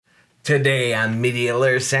Today on Media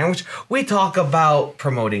Layer Sandwich, we talk about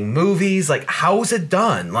promoting movies. Like, how is it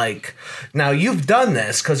done? Like, now you've done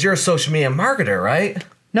this because you're a social media marketer, right?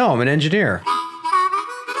 No, I'm an engineer.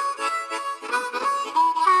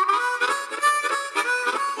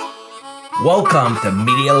 Welcome to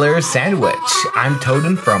Media Layer Sandwich. I'm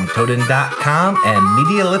Toden from Toden.com and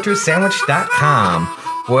MediaLiteraSandwich.com,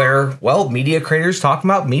 where, well, media creators talk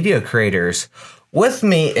about media creators. With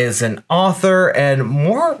me is an author and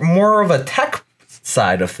more of a tech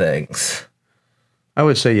side of things. I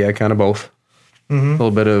would say, yeah, kind of both. A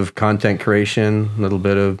little bit of content creation, a little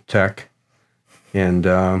bit of tech, and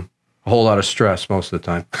a whole lot of stress most of the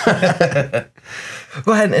time.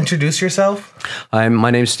 Go ahead and introduce yourself.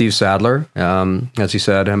 My name's Steve Sadler. As you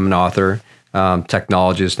said, I'm an author,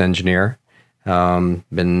 technologist, engineer. Been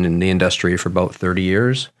in the industry for about 30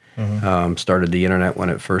 years. Started the internet when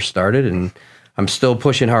it first started, and I'm still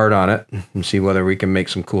pushing hard on it and see whether we can make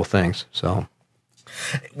some cool things. So,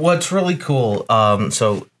 what's really cool,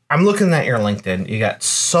 so I'm looking at your LinkedIn. You got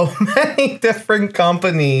so many different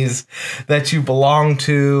companies that you belong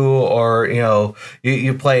to, or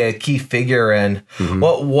you play a key figure in.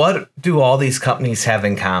 What do all these companies have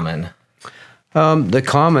in common?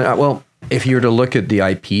 If you were to look at the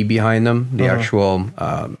IP behind them, the actual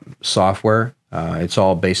software, it's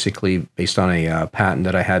all basically based on a patent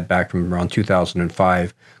that I had back from around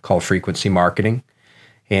 2005 called frequency marketing.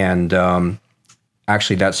 And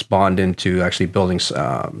actually that spawned into actually building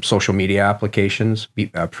social media applications,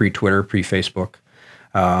 pre-Twitter, pre-Facebook,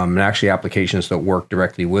 and actually applications that work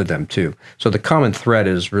directly with them too. So the common thread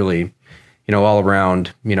is really, all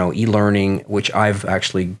around, e-learning, which I've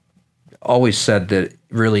actually always said that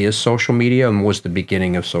really is social media and was the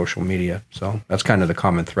beginning of social media. So that's kind of the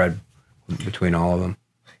common thread between all of them.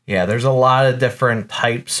 Yeah, there's a lot of different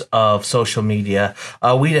types of social media.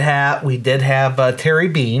 We did have Terry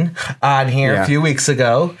Bean on here a few weeks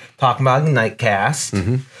ago talking about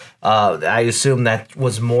Ignitecast. I assume that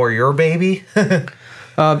was more your baby.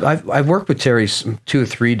 I've worked with Terry 2 or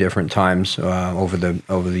 3 different times over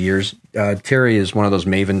the years. Terry is one of those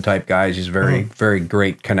Maven type guys. He's very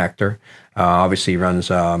great connector. Obviously, he runs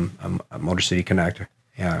a Motor City Connector.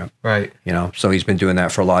 Yeah, right. So he's been doing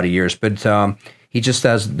that for a lot of years. But he just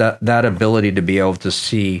has that ability to be able to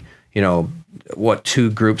see, what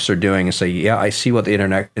two groups are doing and say, yeah, I see what the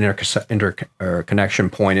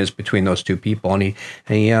interconnection point is between those two people, and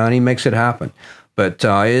he makes it happen. But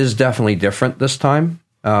it is definitely different this time.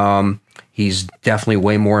 He's definitely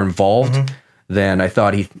way more involved than I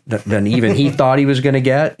thought than even he thought he was going to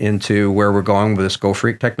get into where we're going with this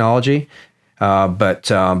GoFreak technology.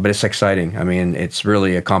 But it's exciting. I mean, it's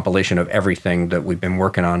really a compilation of everything that we've been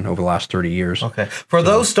working on over the last 30 years. Okay. For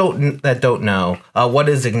those that don't know, what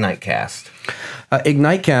is Ignitecast?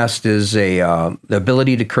 Ignitecast is the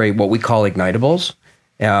ability to create what we call ignitables,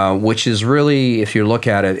 which is really, if you look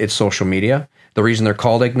at it, it's social media. The reason they're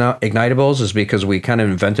called ignitables is because we kind of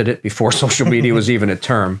invented it before social media was even a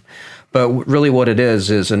term. But really what it is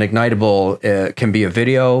an ignitable. It can be a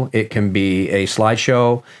video, it can be a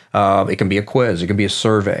slideshow, it can be a quiz, it can be a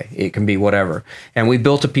survey, it can be whatever. And we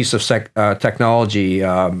built a piece of technology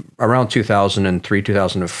around 2003,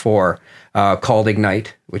 2004 called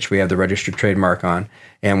Ignite, which we have the registered trademark on.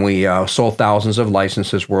 And we sold thousands of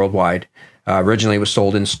licenses worldwide. Originally, it was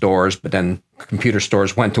sold in stores, but then computer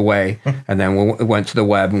stores went away, and then we went to the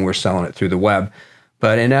web, and we're selling it through the web.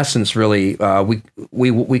 But in essence, really,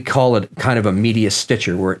 we call it kind of a media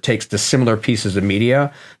stitcher, where it takes the similar pieces of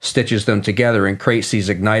media, stitches them together, and creates these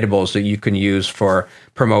ignitables that you can use for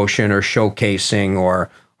promotion or showcasing, or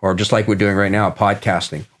just like we're doing right now,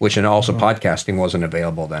 podcasting, which and also podcasting wasn't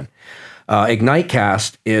available then.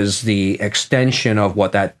 Ignitecast is the extension of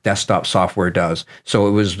what that desktop software does. So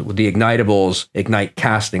it was the ignitables,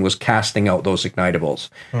 Ignitecasting was casting out those ignitables.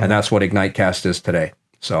 And that's what Ignitecast is today.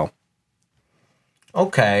 So.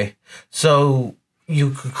 Okay. So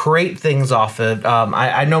you could create things off it.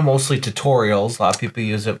 I know mostly tutorials. A lot of people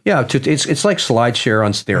use it. Yeah, it's like SlideShare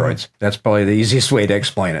on steroids. That's probably the easiest way to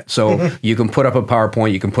explain it. So you can put up a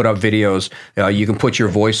PowerPoint, you can put up videos, you can put your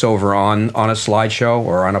voiceover on a slideshow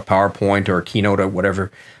or on a PowerPoint or a Keynote or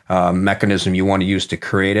whatever mechanism you want to use to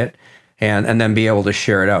create it, and then be able to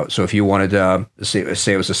share it out. So if you wanted to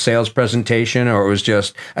say it was a sales presentation or it was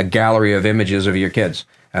just a gallery of images of your kids,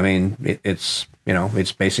 I mean, it's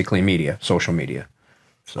basically media, social media.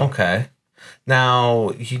 So. Okay.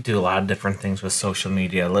 Now, you do a lot of different things with social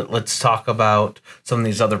media. Let's talk about some of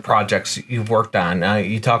these other projects you've worked on.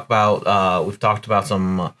 We've talked about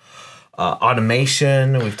some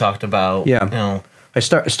automation. We've talked about, I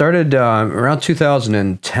started around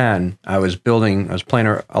 2010. I was playing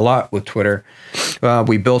a lot with Twitter.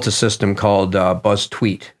 We built a system called Buzz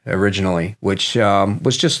Tweet originally, which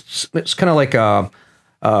it's kind of like a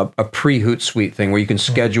pre-Hootsuite thing where you can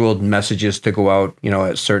schedule messages to go out,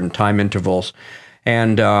 at certain time intervals.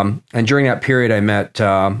 And during that period, I met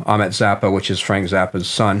Amit Zappa, which is Frank Zappa's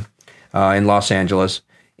son, in Los Angeles.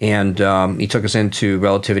 And he took us into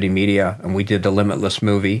Relativity Media, and we did the Limitless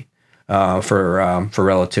movie for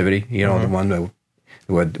Relativity. The one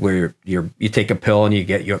where you take a pill and you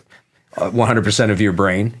get your 100% of your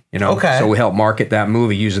brain. Okay. So we helped market that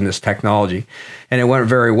movie using this technology, and it went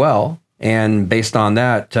very well. And based on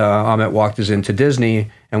that, Amit walked us into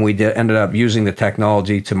Disney, and we ended up using the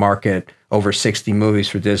technology to market over 60 movies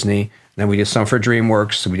for Disney. And then we did some for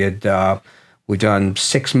DreamWorks. So we've done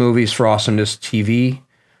 6 movies for Awesomeness TV.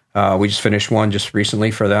 We just finished one just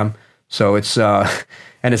recently for them. So it's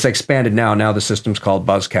and it's expanded now. Now the system's called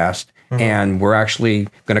Buzzcast, and we're actually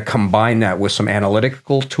going to combine that with some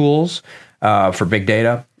analytical tools for big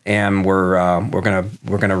data, and we're gonna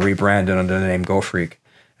rebrand it under the name GoFreak,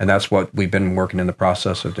 and that's what we've been working in the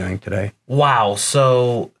process of doing today. Wow.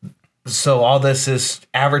 So all this is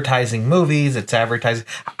advertising movies. It's advertising.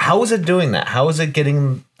 How is it doing that? How is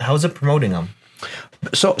it promoting them?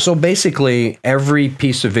 So basically, every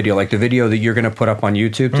piece of video, like the video that you're going to put up on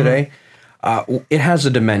YouTube today, it has a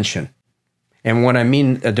dimension. And when I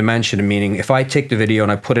mean a dimension, meaning if I take the video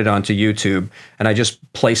and I put it onto YouTube and I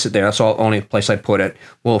just place it there, that's the only place I put it.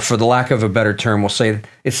 Well, for the lack of a better term, we'll say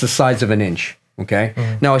it's the size of an inch. Okay.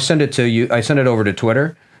 Now I send it to you. I send it over to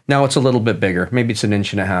Twitter. Now it's a little bit bigger. Maybe it's 1.5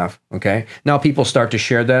 inches. Okay. Now people start to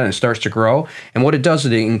share that and it starts to grow. And what it does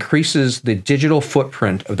is it increases the digital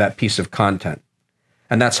footprint of that piece of content.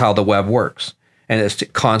 And that's how the web works. And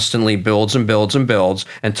it constantly builds and builds and builds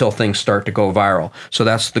until things start to go viral. So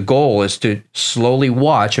that's the goal, is to slowly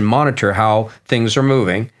watch and monitor how things are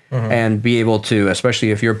moving and be able to,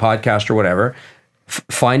 especially if you're a podcast or whatever,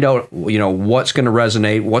 find out, what's going to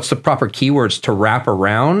resonate, what's the proper keywords to wrap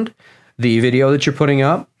around the video that you're putting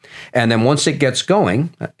up. And then once it gets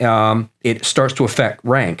going, it starts to affect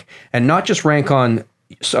rank. And not just rank on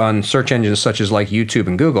search engines such as like YouTube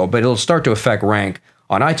and Google, but it'll start to affect rank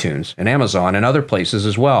on iTunes and Amazon and other places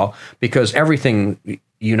as well, because everything,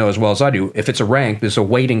 as well as I do, if it's a rank, there's a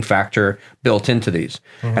weighting factor built into these.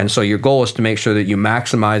 And so your goal is to make sure that you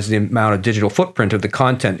maximize the amount of digital footprint of the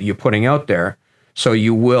content that you're putting out there, so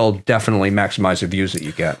you will definitely maximize the views that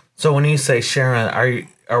you get. So when you say sharing,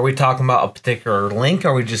 are we talking about a particular link, or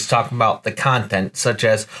are we just talking about the content, such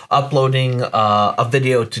as uploading a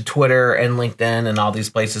video to Twitter and LinkedIn and all these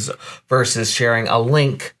places, versus sharing a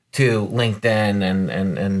link to LinkedIn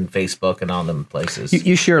and Facebook and all them places?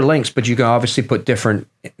 You share links, but you can obviously put different,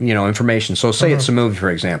 information. So say it's a movie, for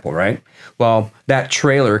example, right? Well, that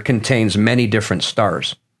trailer contains many different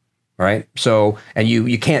stars, right? So, and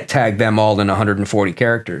you can't tag them all in 140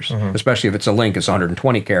 characters, especially if it's a link, it's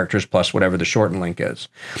 120 characters plus whatever the shortened link is.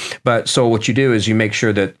 But so what you do is you make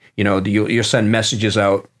sure that, you send messages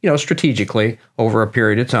out, strategically over a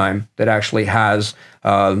period of time that actually has,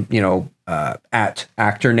 at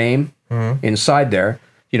actor name inside there,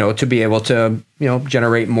 to be able to,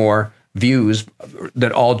 generate more views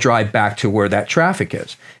that all drive back to where that traffic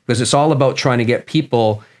is. Because it's all about trying to get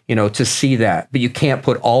people, to see that. But you can't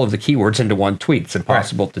put all of the keywords into one tweet. It's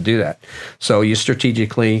impossible to do that. So you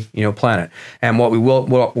strategically, plan it. And what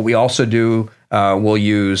we also do, we'll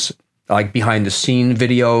use like behind the scene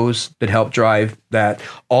videos that help drive that.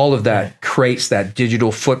 All of that creates that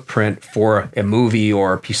digital footprint for a movie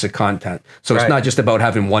or a piece of content. So it's not just about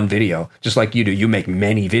having one video, just like you do. You make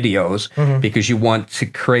many videos because you want to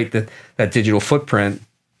create that digital footprint,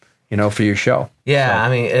 for your show. Yeah. So. I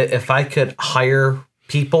mean, if I could hire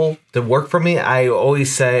people to work for me, I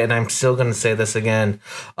always say, and I'm still going to say this again,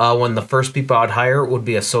 when the first people I'd hire would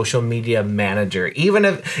be a social media manager, even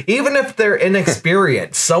if they're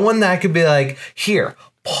inexperienced, someone that could be like, here,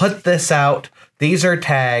 put this out. These are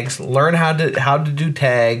tags. Learn how to do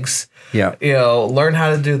tags. Yeah. Learn how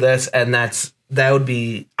to do this, and that would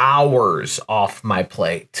be hours off my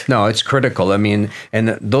plate. No, it's critical. I mean, and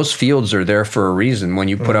those fields are there for a reason. When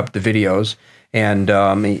you put up the videos. And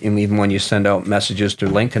even when you send out messages to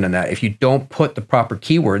LinkedIn and that, if you don't put the proper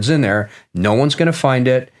keywords in there, no one's going to find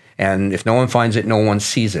it. And if no one finds it, no one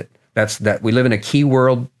sees it. We live in a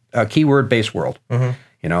keyword-based world, and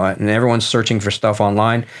everyone's searching for stuff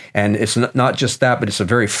online. And it's not just that, but it's a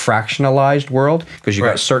very fractionalized world, because you've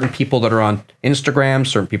got certain people that are on Instagram,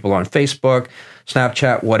 certain people on Facebook,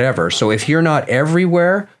 Snapchat, whatever. So if you're not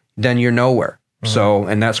everywhere, then you're nowhere. So,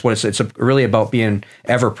 and that's what it's really about, being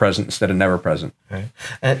ever present instead of never present. Okay.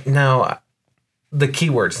 And now, the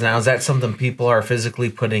keywords now, is that something people are physically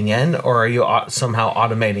putting in, or are you somehow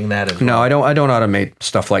automating that as well? No, I don't automate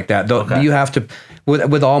stuff like that. Though Okay. you have to,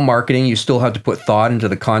 with all marketing, you still have to put thought into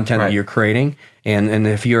the content Right. that you're creating. And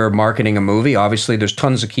if you're marketing a movie, obviously there's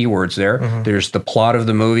tons of keywords there. There's the plot of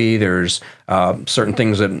the movie. There's certain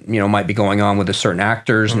things that might be going on with the certain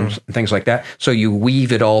actors and things like that. So you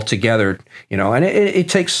weave it all together, and it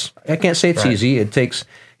takes. I can't say it's Right. easy.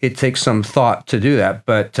 It takes some thought to do that,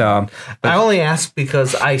 but I only ask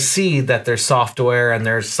because I see that there's software and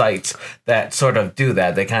there's sites that sort of do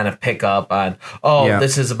that. They kind of pick up on, Yeah.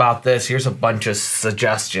 this is about this. Here's a bunch of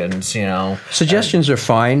suggestions, suggestions are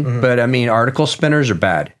fine. But I mean, article spinners are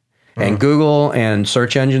bad, and Google and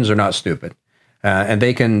search engines are not stupid. And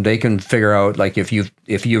they can figure out, like, if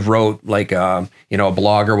you've wrote like a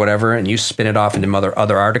blog or whatever, and you spin it off into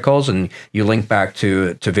other articles, and you link back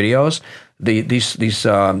to videos. These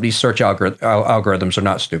search algorithms are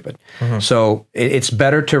not stupid. So it's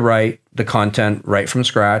better to write the content right from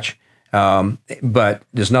scratch. But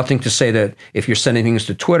there's nothing to say that if you're sending things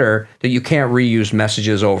to Twitter that you can't reuse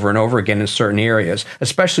messages over and over again in certain areas,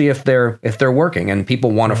 especially if they're working and people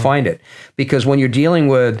want to find it. Because when you're dealing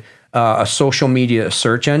with a social media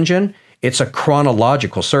search engine, it's a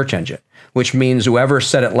chronological search engine, which means whoever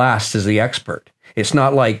said it last is the expert. It's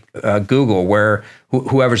not like Google, where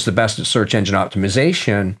whoever's the best at search engine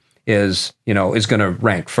optimization is going to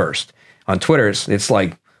rank first. On Twitter, it's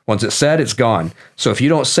like once it's said, it's gone. So if you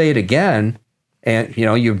don't say it again, and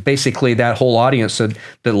you're basically that whole audience that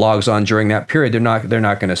logs on during that period, they're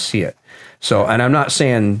not going to see it. So, and I'm not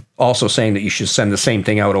saying that you should send the same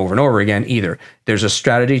thing out over and over again either. There's a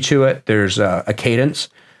strategy to it. There's a cadence,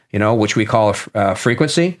 which we call a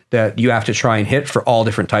frequency that you have to try and hit for all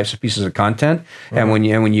different types of pieces of content. And when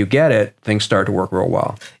you get it, things start to work real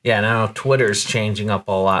well. Yeah, now Twitter's changing up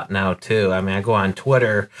a lot now too. I mean, I go on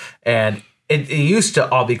Twitter and it used to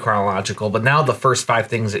all be chronological, but now the first 5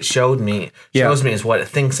 things it shows me is what it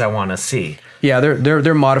thinks I want to see. Yeah,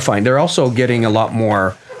 they're modifying. They're also getting a lot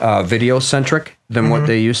more video centric than what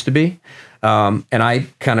they used to be. And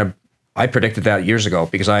I predicted that years ago,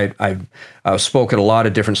 because I spoke at a lot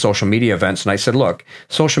of different social media events, and I said, look,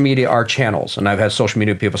 social media are channels. And I've had social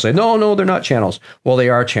media people say, no, they're not channels. Well, they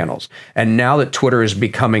are channels. And now that Twitter is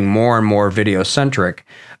becoming more and more video centric,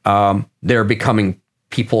 they're becoming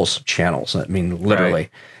people's channels. I mean, literally. Right.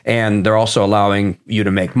 And they're also allowing you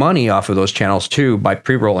to make money off of those channels too by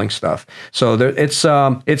pre-rolling stuff. So it's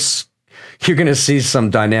you're going to see some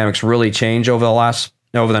dynamics really change over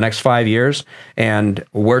the next 5 years, and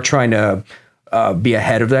we're trying to be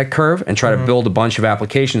ahead of that curve and try to build a bunch of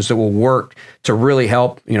applications that will work to really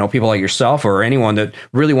help people like yourself or anyone that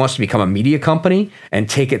really wants to become a media company and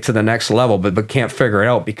take it to the next level, but can't figure it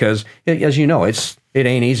out because, as you know, it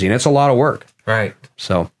ain't easy and it's a lot of work. Right.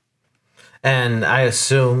 So. And I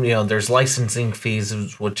assume, there's licensing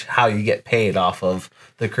fees, which how you get paid off of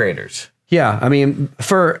the creators. Yeah, I mean,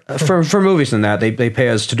 for movies and that, they pay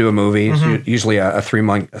us to do a movie. It's usually a 3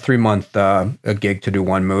 month a gig to do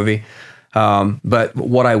one movie. But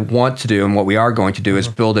what I want to do and what we are going to do is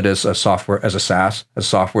build it as a software, as a SaaS, as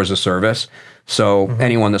software as a service. So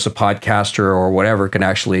anyone that's a podcaster or whatever can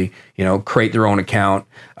actually, create their own account,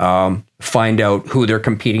 find out who they're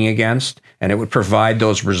competing against, and it would provide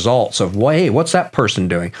those results of, well, hey, what's that person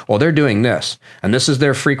doing? Well, they're doing this, and this is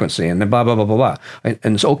their frequency, and then blah, blah, blah, blah, blah.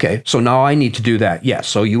 And it's okay, so now I need to do that. Yes,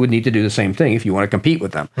 so you would need to do the same thing if you want to compete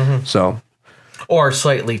with them. So, or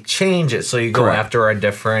slightly change it so you go Correct. after a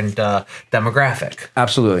different demographic.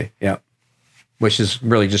 Absolutely, yeah. Which is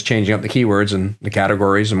really just changing up the keywords and the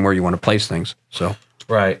categories and where you want to place things. So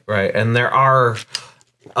Right. And there are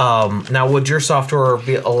now, would your software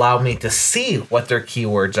allow me to see what their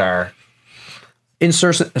keywords are? in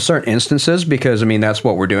certain instances, because I mean that's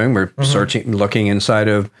what we're doing. We're searching, looking inside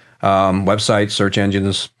of websites, search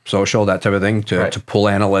engines, social, that type of thing, to pull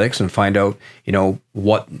analytics and find out,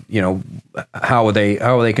 how are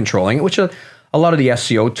they controlling it, which a lot of the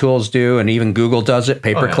SEO tools do, and even Google does it.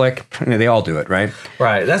 Pay-per-click, they all do it, right?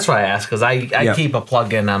 Right. That's why I asked, because I keep a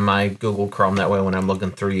plugin on my Google Chrome. That way, when I'm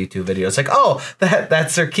looking through YouTube videos, like, oh,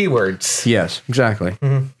 that's their keywords. Yes, exactly.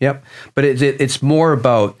 Yep. But it's more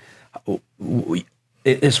about,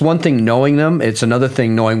 it's one thing knowing them. It's another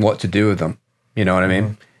thing knowing what to do with them. You know what I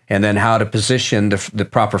mean? And then how to position the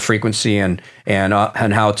proper frequency and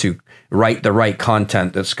how to write the right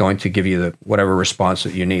content that's going to give you whatever response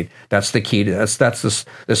that you need. That's the key to that's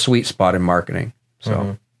the sweet spot in marketing.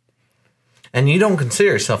 So, and you don't consider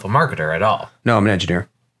yourself a marketer at all. No, I'm an engineer.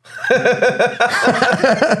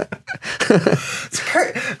 It's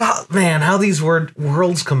oh, man, how these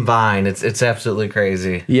worlds combine. It's absolutely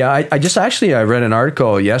crazy. Yeah, I read an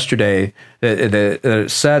article yesterday that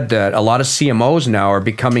said that a lot of CMOs now are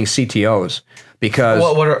becoming CTOs because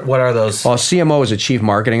what are those? Well, a CMO is a chief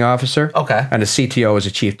marketing officer. Okay. And a CTO is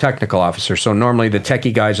a chief technical officer. So normally the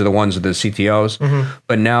techie guys are the ones that are the CTOs. Mm-hmm.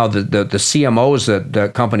 But now the CMOs that the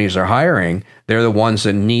companies are hiring, they're the ones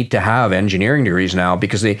that need to have engineering degrees now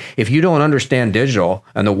because if you don't understand digital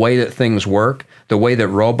and the way that things work, the way that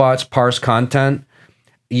robots parse content,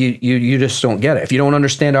 you just don't get it. If you don't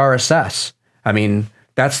understand RSS, I mean,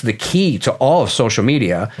 that's the key to all of social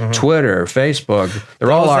media. Mm-hmm. Twitter, Facebook,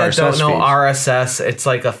 they're all RSS feeds. Those that don't know RSS, it's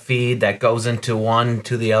like a feed that goes into one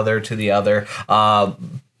to the other to the other.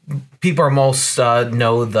 People are most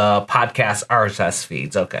know the podcast RSS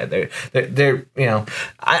feeds. Okay, they're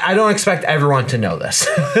I don't expect everyone to know this.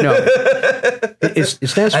 No, it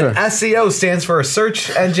stands for SEO stands for search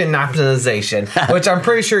engine optimization, which I'm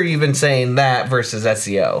pretty sure you've been saying that versus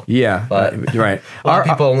SEO. Yeah, but right. A lot of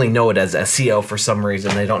people only know it as SEO for some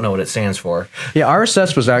reason. They don't know what it stands for. Yeah,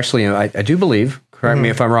 RSS was actually I do believe. Correct me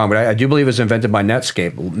if I'm wrong, but I do believe it was invented by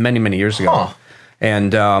Netscape many years ago. Huh.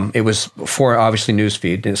 And it was for obviously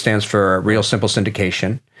newsfeed. It stands for Real Simple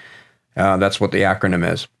Syndication. That's what the acronym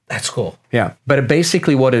is. That's cool. Yeah, but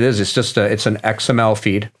basically what it is, it's just it's an XML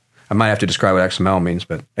feed. I might have to describe what XML means,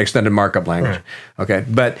 but extended markup language. Right. Okay,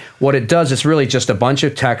 but what it does, it's really just a bunch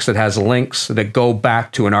of text that has links that go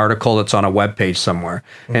back to an article that's on a web page somewhere.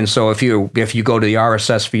 Mm-hmm. And so if you go to the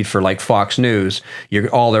RSS feed for like Fox News,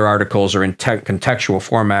 all their articles are in contextual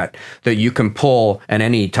format that you can pull, and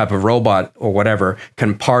any type of robot or whatever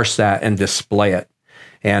can parse that and display it.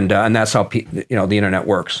 And that's how the internet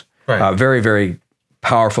works. Right. Very, very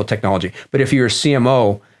powerful technology. But if you're a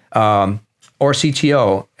CMO or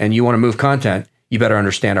CTO and you want to move content, you better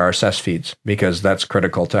understand RSS feeds because that's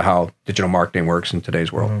critical to how digital marketing works in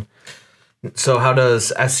today's world. Mm-hmm. So how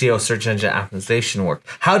does SEO, search engine optimization, work?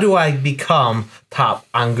 How do I become top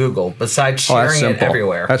on Google besides sharing it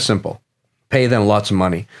everywhere? That's simple. Pay them lots of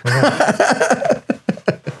money.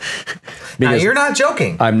 Now, you're not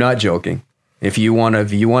joking. I'm not joking. If you want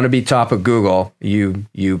to be top of Google, you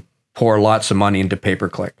pour lots of money into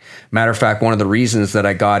pay-per-click. Matter of fact, one of the reasons that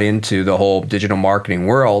I got into the whole digital marketing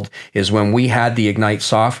world is when we had the Ignite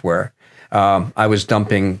software, I was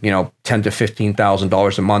dumping $10,000 to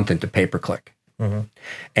 $15,000 a month into pay-per-click. Mm-hmm.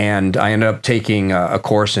 And I ended up taking a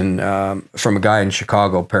course from a guy in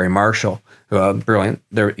Chicago, Perry Marshall, brilliant.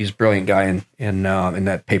 He's a brilliant guy in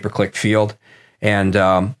that pay-per-click field, and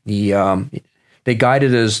they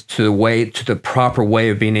guided us to the proper way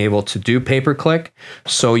of being able to do pay-per-click,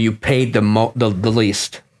 so you paid the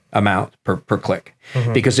least amount per click.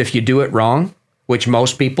 Mm-hmm. Because if you do it wrong, which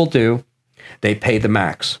most people do, they pay the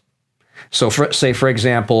max. So for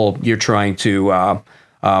example, you're trying to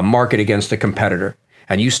market against a competitor,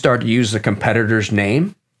 and you start to use the competitor's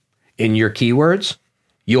name in your keywords,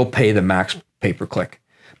 you'll pay the max pay-per-click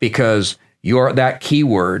because that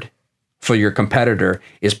keyword for your competitor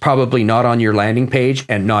is probably not on your landing page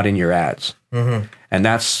and not in your ads. Mm-hmm. And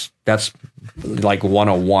that's like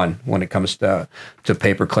 101 when it comes to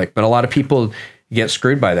pay-per-click. But a lot of people get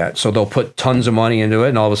screwed by that. So they'll put tons of money into it,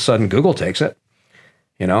 and all of a sudden Google takes it.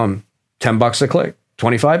 $10 a click,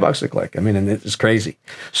 $25 a click. I mean, and it's crazy.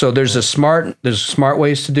 So there's smart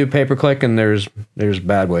ways to do pay-per-click, and there's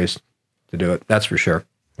bad ways to do it. That's for sure.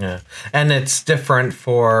 Yeah. And it's different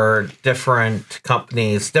for different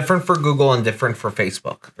companies, different for Google and different for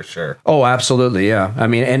Facebook, for sure. Oh, absolutely. Yeah. I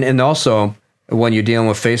mean, and also when you're dealing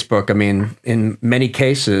with Facebook, I mean, in many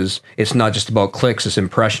cases, it's not just about clicks, it's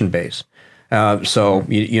impression based. So,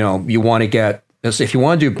 you want to get, if you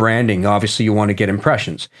want to do branding, obviously you want to get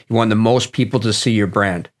impressions. You want the most people to see your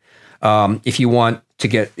brand. If you want to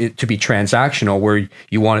get it to be transactional, where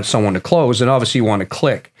you wanted someone to close, then obviously you want to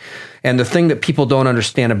click. And the thing that people don't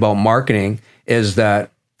understand about marketing is that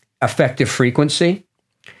effective frequency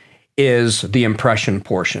is the impression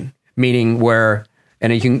portion, meaning where,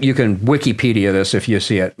 and you can Wikipedia this if you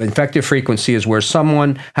see it. Effective frequency is where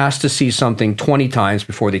someone has to see something 20 times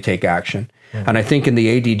before they take action. Mm-hmm. And I think in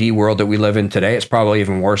the ADD world that we live in today, it's probably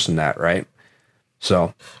even worse than that, right?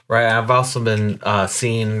 So, right. I've also been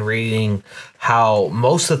reading how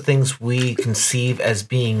most of the things we conceive as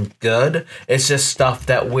being good, it's just stuff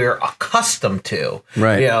that we're accustomed to.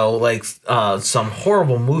 Right. Like some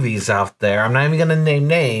horrible movies out there. I'm not even going to name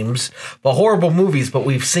names, but horrible movies, but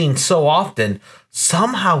we've seen so often.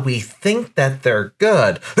 Somehow we think that they're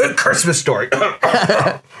good. Christmas Story.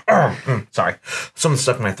 Sorry. Something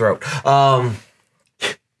stuck in my throat.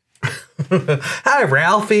 Hi,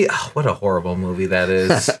 Ralphie. Oh, what a horrible movie that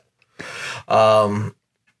is. I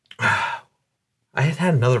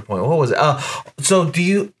had another point. What was it? So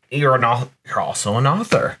you're also an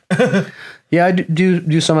author. Yeah, I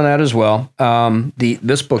do some of that as well.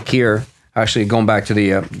 This book here, actually going back to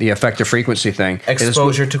the effective frequency thing.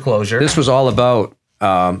 Exposure to closure. This was all about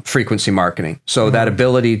frequency marketing. So that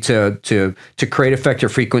ability to create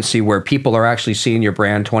effective frequency where people are actually seeing your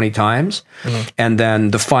brand 20 times. And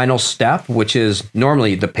then the final step, which is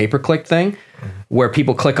normally the pay-per-click thing, where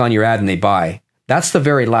people click on your ad and they buy. That's the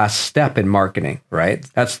very last step in marketing, right?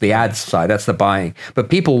 That's the ad side, that's the buying. But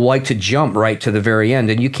people like to jump right to the very end,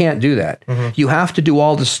 and you can't do that. You have to do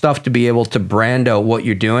all this stuff to be able to brand out what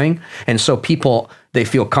you're doing. And so people, they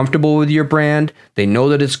feel comfortable with your brand, they know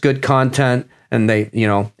that it's good content, and they,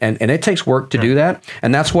 and it takes work to do that.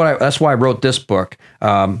 And that's why I wrote this book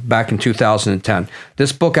back in 2010.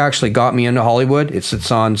 This book actually got me into Hollywood. It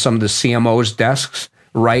sits on some of the CMOs' desks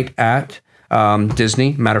right at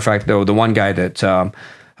Disney. Matter of fact, though, the one guy that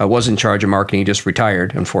was in charge of marketing, he just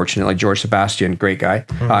retired, unfortunately, George Sebastian, great guy.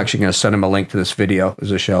 I'm actually going to send him a link to this video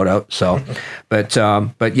as a shout out. So, but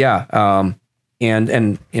yeah,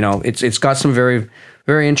 and it's got some very,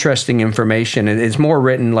 very interesting information. It's more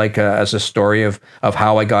written like as a story of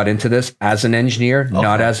how I got into this as an engineer,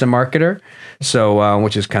 not as a marketer. So,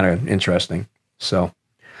 which is kind of interesting. So,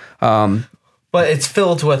 but it's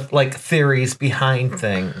filled with like theories behind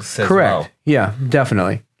things. Correct. Well. Yeah,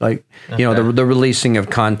 definitely. Like, the releasing of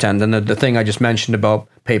content and the thing I just mentioned about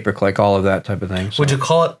pay-per-click, all of that type of thing. So. Would you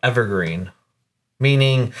call it evergreen?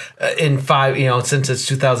 Meaning in 5, since it's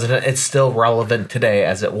 2000, it's still relevant today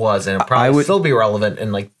as it was, and it probably would still be relevant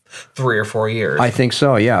in like 3 or 4 years. I think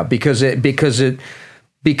so, yeah, because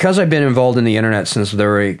I've been involved in the internet since the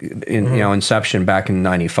very inception back in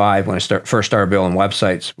 '95 when I first started building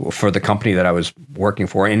websites for the company that I was working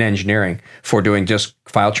for in engineering for doing just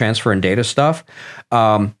file transfer and data stuff.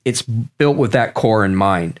 It's built with that core in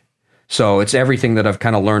mind. So it's everything that I've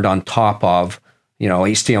kind of learned on top of,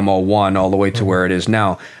 HTML1 all the way to where it is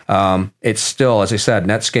now. It's still, as I said,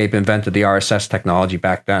 Netscape invented the RSS technology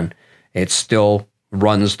back then. It still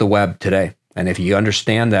runs the web today. And if you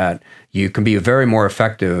understand that, you can be very more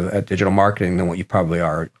effective at digital marketing than what you probably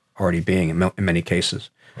are already being in many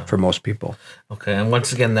cases for most people. Okay, and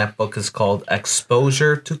once again, that book is called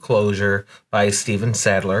Exposure to Closure by Stephen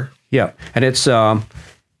Sadler. Yeah, and it's on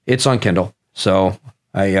Kindle, so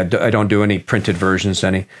I don't do any printed versions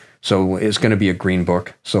so it's going to be a green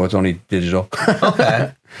book, so it's only digital.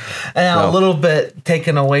 Okay. And a little bit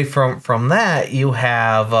taken away from that, you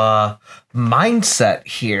have Mindset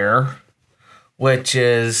here, which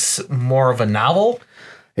is more of a novel.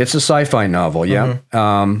 It's a sci-fi novel, yeah,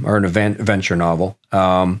 or an adventure novel.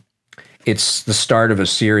 It's the start of a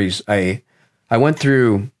series. I went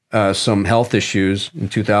through some health issues in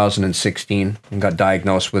 2016 and got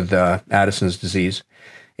diagnosed with Addison's disease.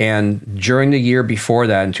 And during the year before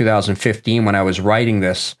that, in 2015, when I was writing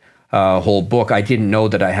this whole book, I didn't know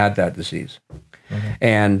that I had that disease.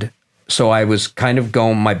 And so I was kind of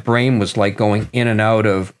my brain was like going in and out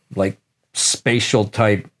of like spatial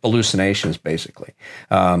type hallucinations, basically.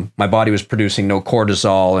 My body was producing no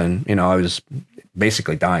cortisol, and I was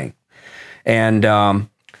basically dying. And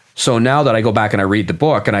so now that I go back and I read the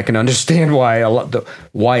book, and I can understand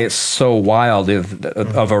why it's so wild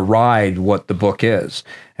of a ride what the book is.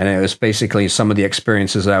 And it was basically some of the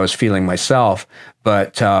experiences that I was feeling myself,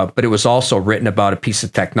 but it was also written about a piece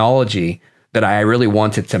of technology that I really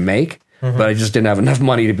wanted to make. But I just didn't have enough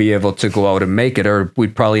money to be able to go out and make it, or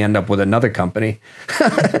we'd probably end up with another company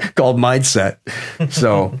called Mindset.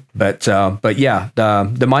 So, but yeah,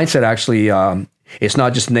 the Mindset actually, it's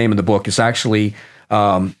not just the name of the book. It's actually,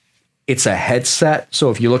 it's a headset. So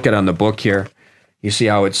if you look at it on the book here, you see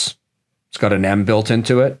how it's got an M built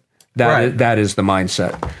into it. That is the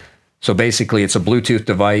Mindset. So basically, it's a Bluetooth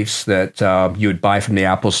device that you would buy from the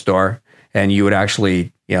Apple Store, and you would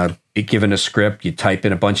actually, be given a script, you type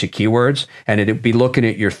in a bunch of keywords, and it would be looking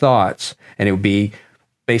at your thoughts, and it would be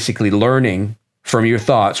basically learning from your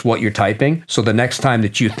thoughts what you're typing. So the next time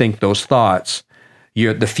that you think those thoughts,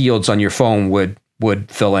 the fields on your phone would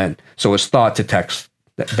fill in. So it's thought to text,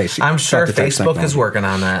 basically. I'm sure Facebook is working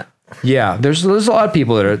on that. Yeah, there's a lot of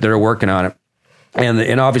people that are working on it,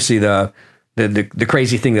 and obviously the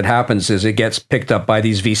crazy thing that happens is it gets picked up by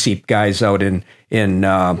these VC guys out in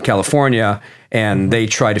California, and they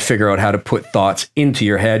try to figure out how to put thoughts into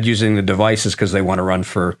your head using the devices because they want to run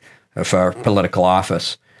for political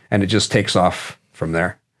office, and it just takes off from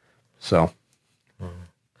there. So.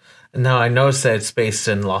 Now, I noticed that it's based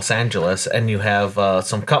in Los Angeles, and you have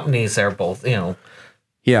some companies there both,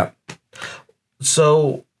 Yeah.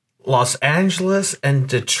 So Los Angeles and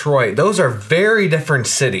Detroit. Those are very different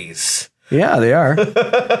cities. Yeah, they are.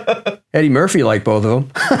 Eddie Murphy liked both of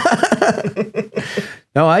them.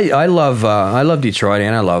 No, I love Detroit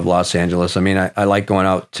and I love Los Angeles. I mean, I like going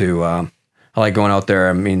out to I like going out there.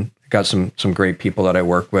 I mean, I got some great people that I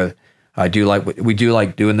work with. We do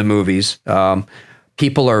like doing the movies.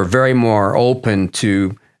 People are very more open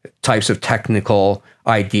to types of technical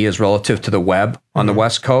ideas relative to the web on the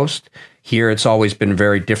West Coast. Here, it's always been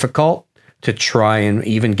very difficult to try and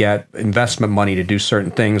even get investment money to do certain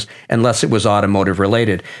things unless it was automotive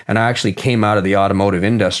related. And I actually came out of the automotive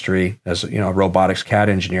industry as a robotics CAD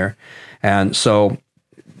engineer. And so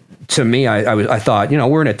to me, I thought,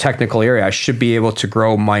 we're in a technical area. I should be able to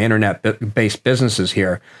grow my internet-based businesses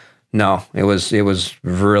here. No, it was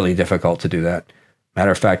really difficult to do that.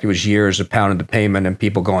 Matter of fact, it was years of pounding the pavement and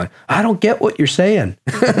people going, I don't get what you're saying.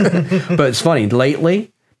 But it's funny,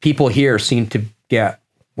 lately, people here seem to get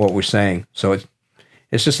what we're saying. So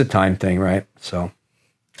it's just a time thing, right? So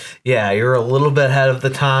yeah, you're a little bit ahead of the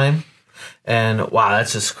time. And wow,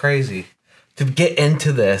 that's just crazy. To get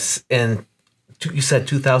into this in, you said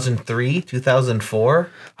 2003, 2004?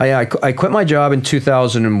 I quit my job in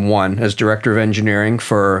 2001 as director of engineering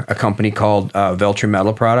for a company called Veltri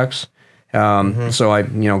Metal Products. So I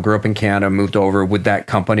grew up in Canada, moved over with that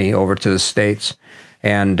company over to the States.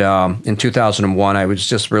 And in 2001, I was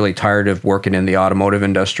just really tired of working in the automotive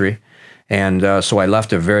industry. And so I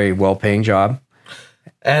left a very well-paying job.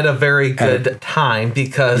 At a very good time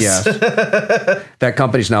because... Yes. That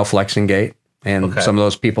company's now FlexingGate. And some of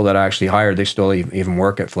those people that I actually hired, they still even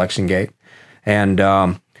work at FlexingGate. And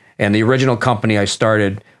the original company I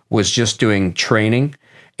started was just doing training.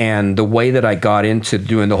 And the way that I got into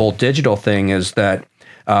doing the whole digital thing is that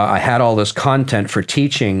I had all this content for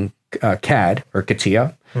teaching CAD or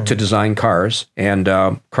CATIA to design cars, and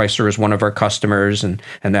Chrysler is one of our customers, and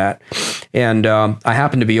that. And I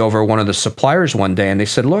happened to be over one of the suppliers one day, and they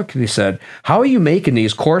said, "Look," they said, "how are you making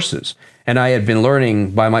these courses?" And I had been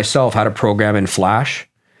learning by myself how to program in Flash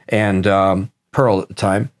and Perl at the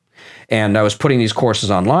time, and I was putting these courses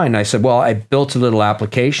online. And I said, "Well, I built a little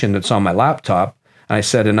application that's on my laptop." And I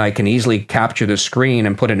said, "And I can easily capture the screen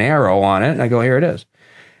and put an arrow on it." And I go, "Here it is."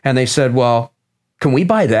 And they said, "Well, can we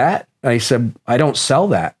buy that?" I said, "I don't sell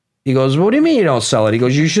that." He goes, "What do you mean you don't sell it?" He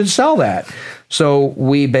goes, "You should sell that." So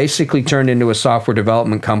we basically turned into a software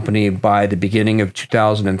development company by the beginning of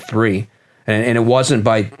 2003. And it wasn't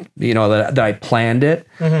by, that I planned it.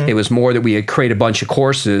 It was more that we had created a bunch of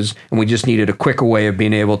courses and we just needed a quicker way of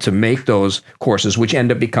being able to make those courses, which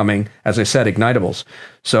end up becoming, as I said, Ignitables.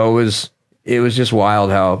 So it was just wild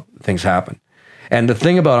how things happen. And the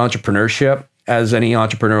thing about entrepreneurship, as any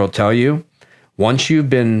entrepreneur will tell you, once you've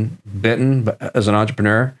been bitten as an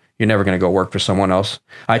entrepreneur, you're never going to go work for someone else.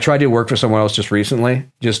 I tried to work for someone else just recently,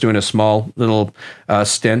 just doing a small little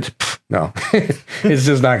stint. No, it's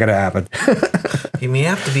just not going to happen. You may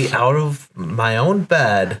have to be out of my own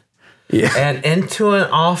bed and into an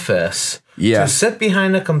office to sit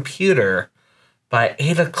behind a computer by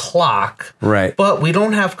 8 o'clock. Right. But we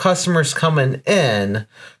don't have customers coming in.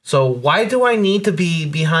 So why do I need to be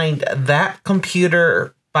behind that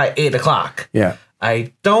computer by 8 o'clock? Yeah.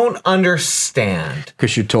 I don't understand.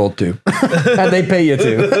 Because you're told to. And they pay you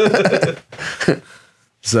to.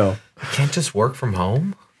 So. You can't just work from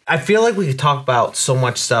home? I feel like we could talk about so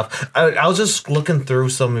much stuff. I was just looking through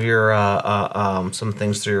some of your, some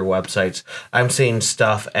things through your websites. I'm seeing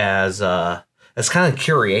stuff as kind of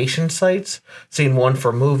curation sites. Seen one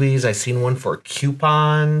for movies. I seen one for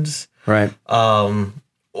coupons. Right. Tell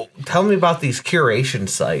me about these curation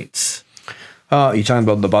sites. You talking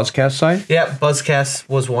about the Buzzcast site? Yeah, Buzzcast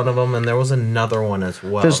was one of them, and there was another one as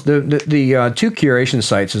well. There's the two curation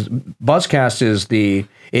sites. Buzzcast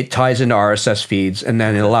it ties into RSS feeds, and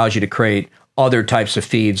then it allows you to create other types of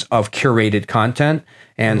feeds of curated content,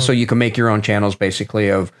 and so you can make your own channels basically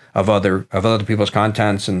of other people's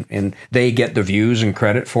contents, and they get the views and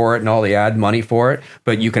credit for it and all the ad money for it,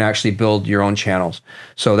 but you can actually build your own channels.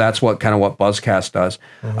 So that's what Buzzcast does.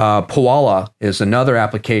 Poala is another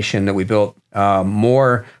application that we built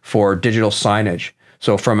more for digital signage.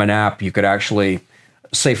 So from an app, you could actually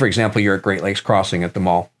say, for example, you're at Great Lakes Crossing at the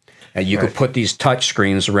mall. And you could put these touch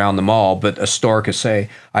screens around the mall, but a store could say,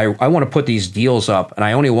 I want to put these deals up, and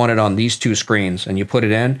I only want it on these two screens. And you put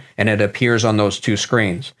it in, and it appears on those two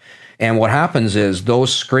screens. And what happens is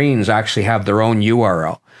those screens actually have their own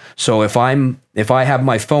URL. So if I have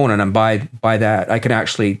my phone and I'm by that, I can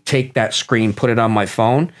actually take that screen, put it on my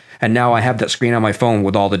phone, and now I have that screen on my phone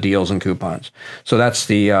with all the deals and coupons. So that's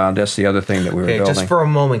the other thing that we were building. Just for a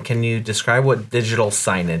moment, can you describe what digital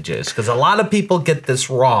signage is? Because a lot of people get this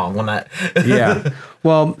wrong when I. Yeah.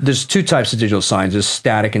 Well, there's two types of digital signs. There's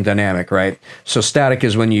static and dynamic, right? So static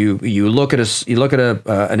is when you look at an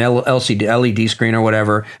LCD LED screen or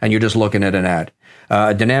whatever, and you're just looking at an ad.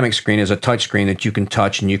 A dynamic screen is a touch screen that you can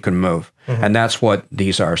touch and you can move, and that's what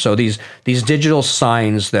these are. So these digital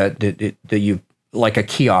signs that you, like a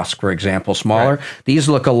kiosk, for example, smaller. Right. These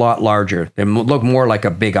look a lot larger. They look more like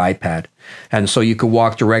a big iPad, and so you could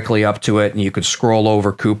walk directly up to it and you could scroll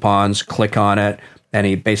over coupons, click on it, and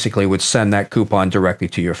he basically would send that coupon directly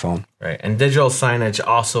to your phone. Right, and digital signage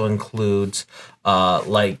also includes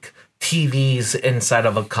like TVs inside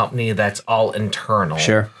of a company that's all internal.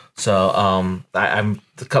 Sure. So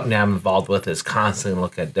the company I'm involved with is constantly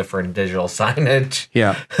looking at different digital signage.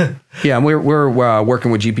 Yeah, yeah, and we're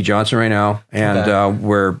working with GP Johnson right now, and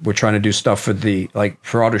we're trying to do stuff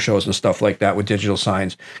for auto shows and stuff like that with digital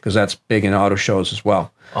signs, because that's big in auto shows as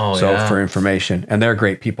well. For information, and they're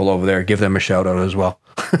great people over there. Give them a shout out as well.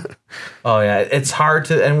 Oh yeah, it's hard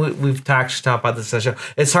to, and we've talked about this show.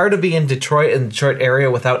 It's hard to be in the Detroit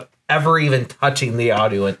area without ever even touching the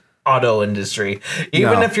auto industry.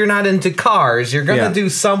 Even if you're not into cars, you're going to do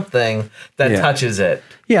something that touches it.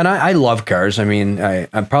 Yeah, and I love cars. I mean,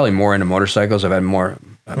 I'm probably more into motorcycles. I've had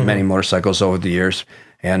many motorcycles over the years,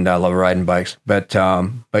 and I love riding bikes. But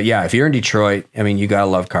yeah, if you're in Detroit, I mean, you got to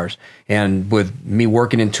love cars. And with me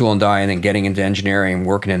working in tool and die and then getting into engineering,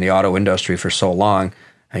 working in the auto industry for so long,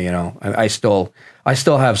 I still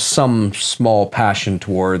have some small passion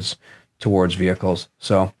towards vehicles.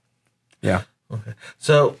 So, yeah. Okay.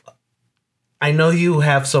 So I know you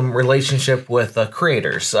have some relationship with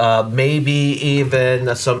creators, maybe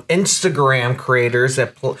even some Instagram creators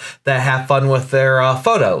that have fun with their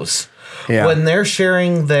photos. Yeah. When they're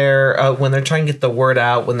sharing when they're trying to get the word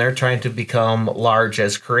out, when they're trying to become large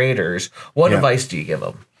as creators, what advice do you give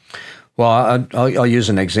them? Well, I'll use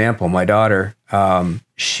an example. My daughter,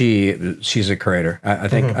 she's a creator. I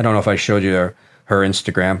think I don't know if I showed you her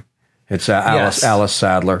Instagram. It's Alice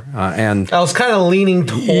Sadler, and I was kind of leaning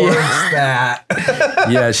towards that.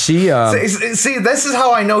 Yeah, she. See, this is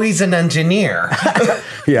how I know he's an engineer.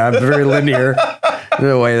 Yeah, I'm very linear in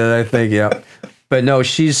the way that I think. Yeah, but no,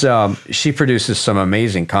 she produces some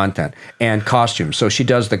amazing content and costumes. So she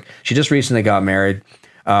just recently got married.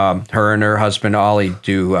 Her and her husband Ollie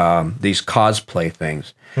do these cosplay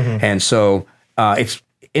things, and so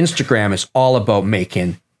Instagram is all about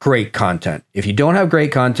making great content. If you don't have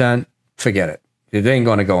great content, forget it. It ain't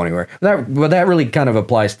going to go anywhere. That really kind of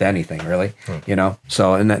applies to anything, really.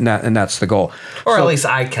 So and that's the goal. Or at least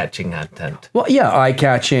eye-catching content. Well, yeah,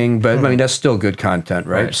 eye-catching, but I mean that's still good content,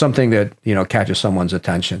 right? Something that catches someone's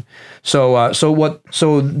attention. So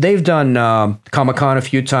they've done Comic-Con a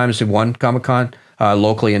few times. They've won Comic-Con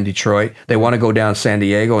locally in Detroit. They want to go down to San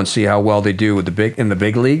Diego and see how well they do in the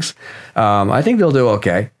big leagues. I think they'll do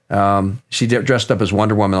okay. She dressed up as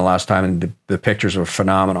Wonder Woman the last time, and the pictures were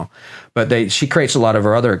phenomenal. But she creates a lot of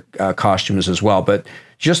her other costumes as well. But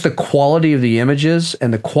just the quality of the images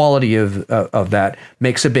and the quality of that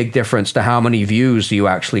makes a big difference to how many views you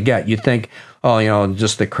actually get. You think,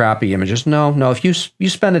 just the crappy images. No. If you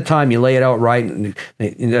spend the time, you lay it out right, and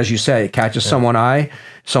as you say, it catches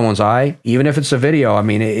someone's eye. Even if it's a video, I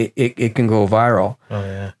mean, it can go viral. Oh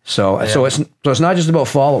yeah. So it's not just about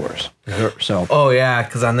followers. So. Oh yeah,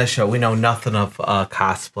 because on this show we know nothing of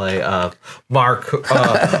cosplay. Mark,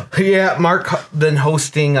 Mark been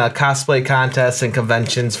hosting cosplay contests and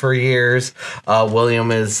conventions for years.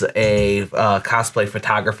 William is a cosplay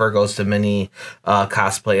photographer, goes to many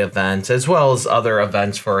cosplay events as well as other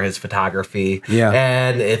events for his photography. Yeah.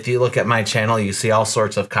 And if you look at my channel, you see all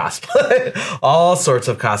sorts of cosplay,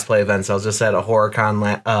 cosplay events. I was just at a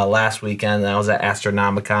HorrorCon last weekend. I was at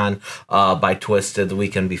Astronomicon by Twisted the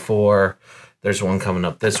weekend before. There's one coming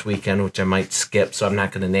up this weekend, which I might skip, so I'm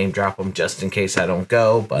not going to name drop them just in case I don't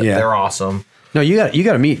go. But they're awesome. No, you got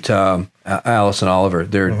to meet Alice and Oliver.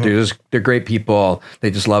 They're great people.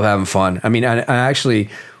 They just love having fun. I mean, I actually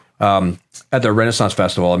at the Renaissance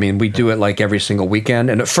Festival. I mean, we do it like every single weekend.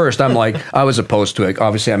 And at first, I'm like, I was opposed to it.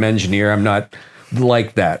 Obviously, I'm an engineer. I'm not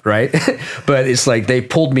like that, right? But it's like they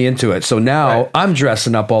pulled me into it. So now I'm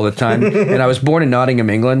dressing up all the time. And I was born in Nottingham,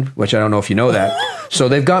 England, which I don't know if you know that. So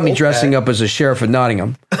they've got me dressing up as a sheriff of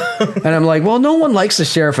Nottingham. And I'm like, well, no one likes the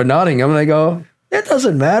sheriff of Nottingham. And they go, it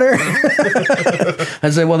doesn't matter. I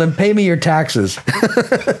say, well, then pay me your taxes.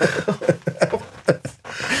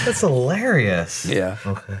 That's That's hilarious. Yeah.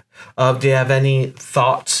 Okay. Do you have any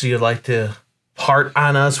thoughts you'd like to part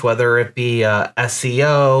on us, whether it be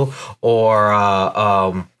SEO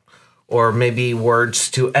or maybe words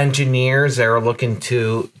to engineers that are looking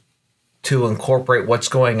to incorporate what's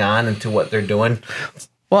going on into what they're doing?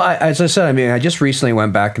 Well, as I said, I mean, I just recently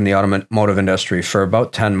went back in the automotive industry for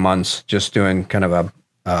about 10 months, just doing kind of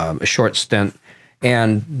a short stint.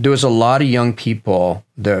 And there was a lot of young people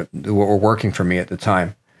that were working for me at the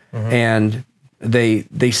time. Mm-hmm. And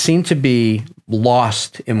they seemed to be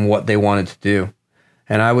lost in what they wanted to do.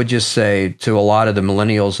 And I would just say to a lot of the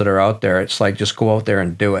millennials that are out there, it's like, just go out there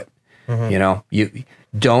and do it. Mm-hmm. You know, you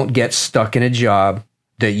don't get stuck in a job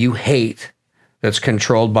that you hate, that's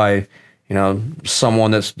controlled by, you know,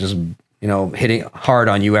 someone that's just, you know, hitting hard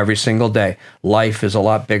on you every single day. Life is a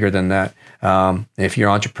lot bigger than that. If you're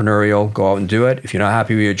entrepreneurial, go out and do it. If you're not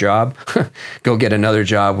happy with your job, go get another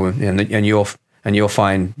job, and you'll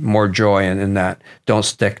find more joy in that.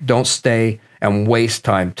 Don't stay and waste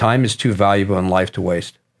time. Time is too valuable in life to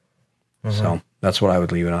waste. Mm-hmm. So that's what I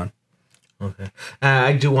would leave it on. Okay.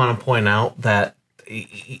 I do want to point out that,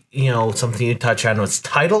 you know, something you touch on was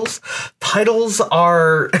titles. Titles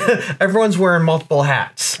are, everyone's wearing multiple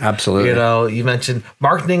hats. Absolutely. You know, you mentioned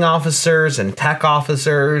marketing officers and tech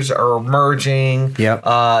officers are emerging. Yep.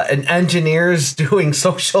 And engineers doing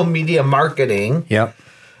social media marketing. Yep.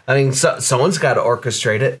 I mean, someone's got to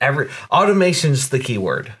orchestrate it. Automation is the key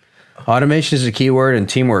word. Automation is the key word, and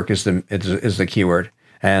teamwork is the key word.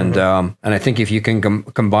 And mm-hmm. And I think if you can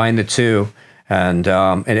combine the two, and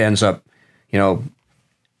it ends up, you know,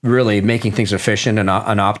 really making things efficient and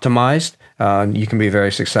optimized, you can be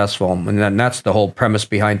very successful. And then that's the whole premise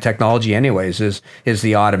behind technology anyways, is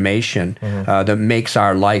the automation mm-hmm. That makes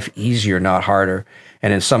our life easier, not harder.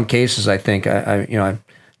 And in some cases, I think, I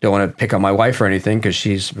don't want to pick on my wife or anything because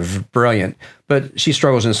she's brilliant, but she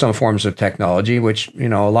struggles in some forms of technology, which, you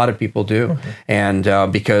know, a lot of people do. Mm-hmm. And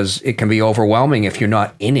because it can be overwhelming if you're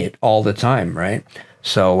not in it all the time, right?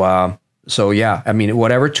 So yeah, I mean,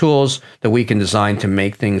 whatever tools that we can design to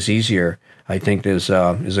make things easier, I think is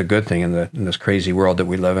a good thing in this crazy world that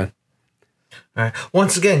we live in. All right.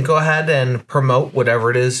 Once again, go ahead and promote whatever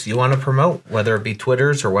it is you want to promote, whether it be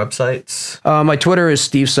Twitters or websites. My Twitter is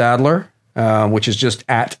Steve Sadler, which is just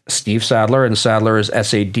at Steve Sadler, and Sadler is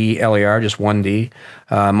Sadler, just one D.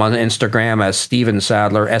 I'm on Instagram as Steven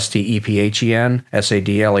Sadler, Stephen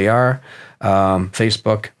Sadler.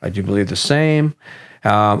 Facebook, I do believe the same.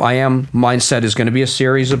 Mindset is going to be a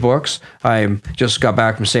series of books. I just got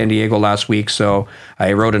back from San Diego last week, so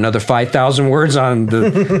I wrote another 5,000 words on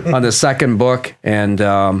the second book, and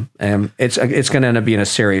it's going to end up being a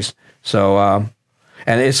series. So,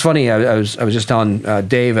 and it's funny. I was just telling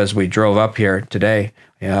Dave as we drove up here today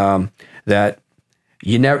that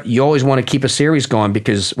you always want to keep a series going,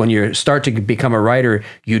 because when you start to become a writer,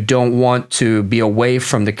 you don't want to be away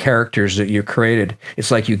from the characters that you created. It's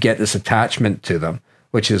like you get this attachment to them,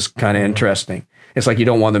 which is kind of interesting. It's like you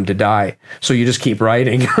don't want them to die, so you just keep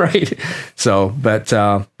writing, right? So, but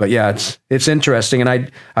yeah, it's interesting, and I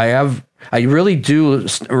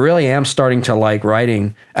really am starting to like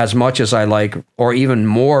writing as much as I like, or even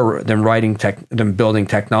more than than building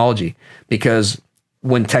technology, because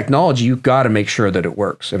when technology, you got to make sure that it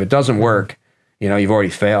works. If it doesn't work, you know, you've already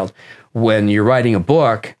failed. When you're writing a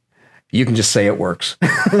book, you can just say it works.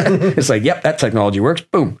 It's like, yep, that technology works,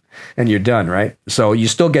 boom, and you're done, right? So you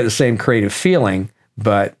still get the same creative feeling,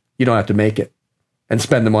 but you don't have to make it and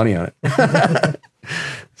spend the money on it.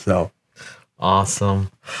 So. Awesome.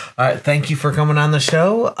 All right. Thank you for coming on the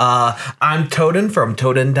show. I'm Toden from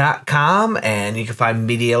Toden.com, and you can find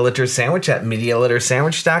Media Liter Sandwich at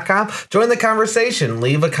MediaLiterSandwich.com. Join the conversation.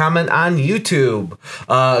 Leave a comment on YouTube.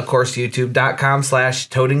 Of course,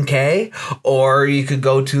 YouTube.com/TodenK, or you could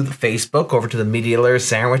go to the Facebook, over to the Media Liter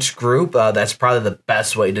Sandwich group. That's probably the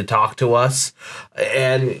best way to talk to us.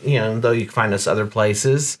 And, you know, though you can find us other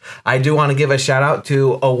places, I do want to give a shout out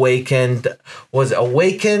to Awaken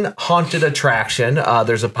Haunted Attraction.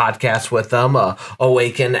 There's a podcast with them,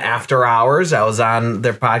 Awaken After Hours. I was on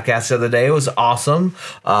their podcast the other day. It was awesome.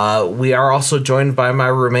 We are also joined by my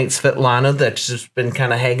roommate Svetlana, that's just been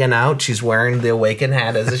kind of hanging out. She's wearing the Awaken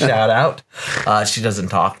hat as a shout out. She doesn't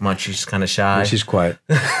talk much. She's kind of shy. Yeah, she's quiet.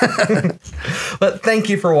 But thank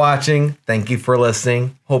you for watching. Thank you for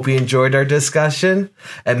listening. Hope you enjoyed our discussion,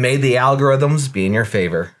 and may the algorithms be in your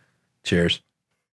favor. Cheers.